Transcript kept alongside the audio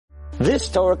This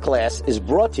Torah class is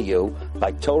brought to you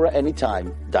by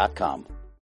TorahAnytime.com.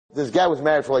 This guy was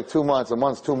married for like 2 months, a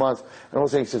month, 2 months, and all of a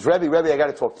sudden he says, Rebbe, I got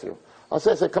to talk to you. I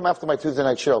said, come after my Tuesday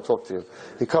night shir, I'll talk to you.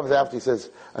 He comes after, he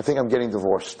says, I think I'm getting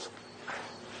divorced.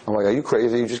 I'm like, are you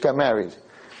crazy? You just got married.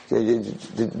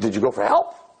 Did you go for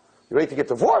help? You ready to get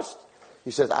divorced?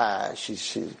 He says, I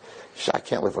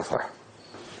can't live with her.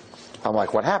 I'm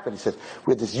like, what happened? He says,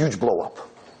 we had this huge blow up.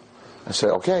 I said,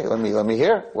 okay, let me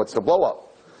hear. What's the blow up?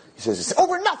 He says, it's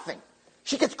over nothing.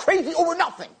 She gets crazy over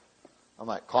nothing. I'm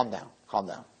like, calm down.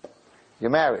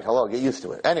 You're married. Hello, get used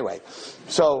to it. Anyway,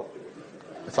 so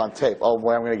it's on tape. Oh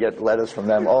boy, I'm going to get letters from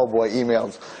them. Oh boy,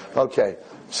 emails. Okay,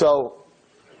 so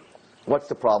what's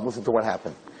the problem? Listen to what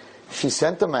happened. She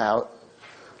sent them out.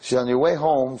 She's on your way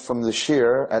home from the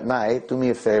shir at night. Do me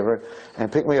a favor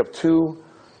and pick me up 2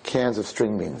 cans of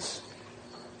string beans.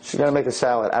 She's going to make a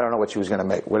salad. I don't know what she was going to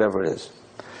make, whatever it is.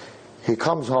 He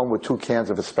comes home with 2 cans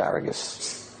of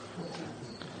asparagus.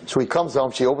 So he comes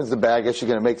home, she opens the bag, she's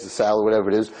going to make the salad,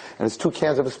 whatever it is, and it's 2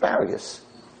 cans of asparagus.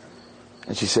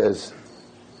 And she says,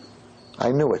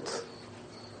 I knew it.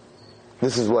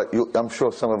 This is what I'm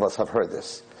sure some of us have heard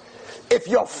this. If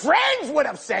your friends would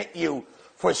have sent you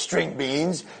for string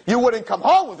beans, you wouldn't come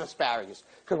home with asparagus.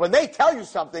 Because when they tell you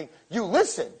something, you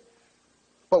listen.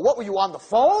 But what, were you on the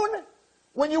phone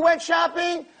when you went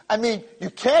shopping? I mean, you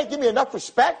can't give me enough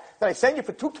respect that I send you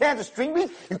for 2 cans of string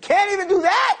beans? You can't even do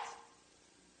that?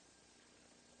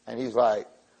 And he's like,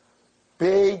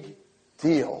 big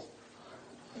deal.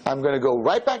 I'm going to go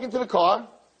right back into the car,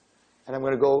 and I'm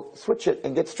going to go switch it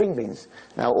and get string beans.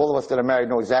 Now, all of us that are married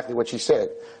know exactly what she said.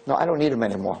 No, I don't need them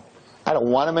anymore. I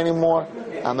don't want them anymore.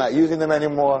 I'm not using them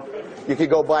anymore. You could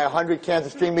go buy 100 cans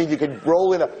of string beans. You can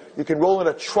roll in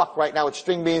a truck right now with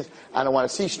string beans. I don't want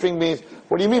to see string beans.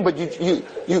 What do you mean? But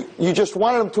you just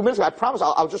wanted them 2 minutes ago. I promise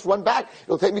I'll just run back.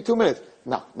 It'll take me 2 minutes.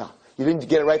 No. You didn't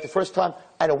get it right the first time.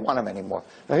 I don't want them anymore.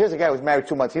 Now here's a guy who was married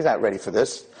 2 months. He's not ready for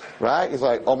this, right? He's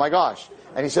like, oh my gosh.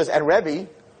 And he says, and Rebbe,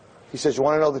 he says, you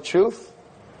want to know the truth?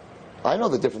 I know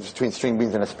the difference between string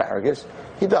beans and asparagus.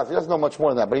 He does. He doesn't know much more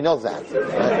than that, but he knows that.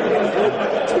 Right?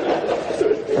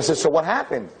 I said, so what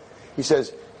happened? He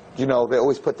says, you know, they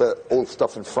always put the old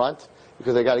stuff in front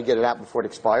because they got to get it out before it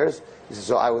expires. He says,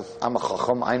 so I'm a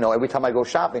chacham. I know. Every time I go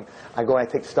shopping, I go and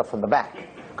I take stuff from the back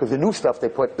because the new stuff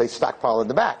they stockpile in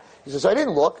the back. He says, so I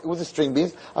didn't look. It was the string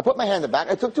beans. I put my hand in the back.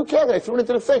 I took 2 cans and I threw it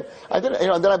into the thing. I didn't,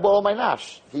 and then I bought all my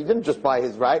nash. He didn't just buy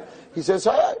his, right? He says,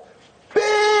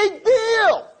 big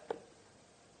deal.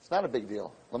 It's not a big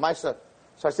deal. Lamaisa.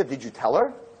 So I said, did you tell her?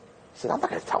 He said, I'm not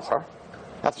going to tell her.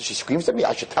 After she screams at me,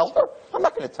 I should tell her? I'm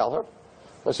not going to tell her.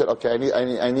 I said, okay,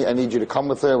 I need you to come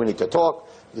with her. We need to talk.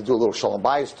 We need to do a little shalom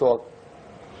bayis talk.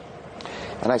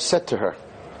 And I said to her,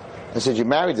 I said, you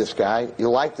married this guy.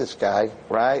 You like this guy,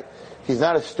 right? He's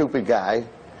not a stupid guy.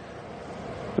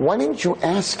 Why didn't you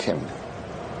ask him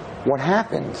what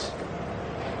happened?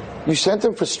 You sent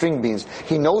him for string beans.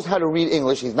 He knows how to read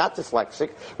English. He's not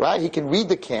dyslexic, right? He can read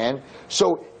the can.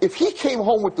 So if he came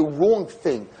home with the wrong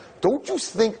thing, don't you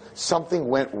think something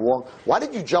went wrong? Why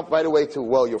did you jump right away to,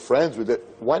 well, you're friends with it?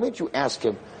 Why didn't you ask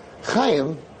him,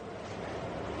 Chaim,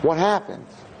 what happened?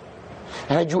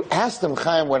 And had you asked him,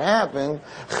 Chaim, what happened,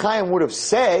 Chaim would have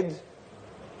said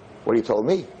what he told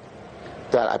me.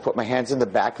 That I put my hands in the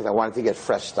back because I wanted to get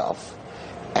fresh stuff.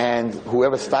 And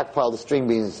whoever stockpiled the string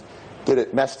beans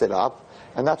messed it up.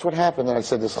 And that's what happened. And I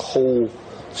said this whole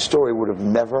story would have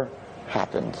never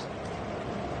happened.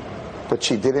 But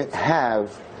she didn't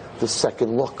have the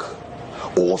second look.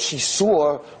 All she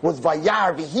saw was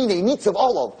Vayar Vihine Nitzav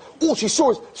Olav. All she saw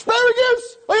was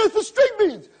asparagus. I asked for string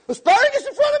beans. Asparagus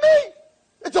in front of me.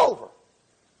 It's over.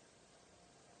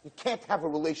 You can't have a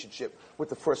relationship with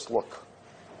the first look.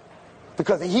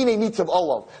 Because the Hine Nitzav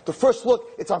Olav, the first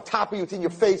look, it's on top of you, it's in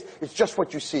your face, it's just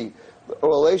what you see. A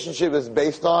relationship is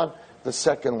based on the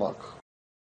second look.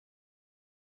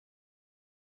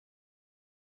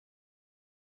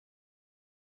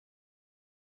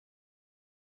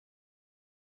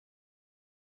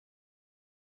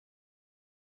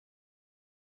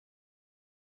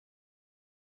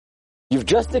 You've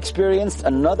just experienced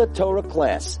another Torah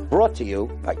class brought to you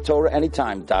by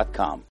TorahAnytime.com.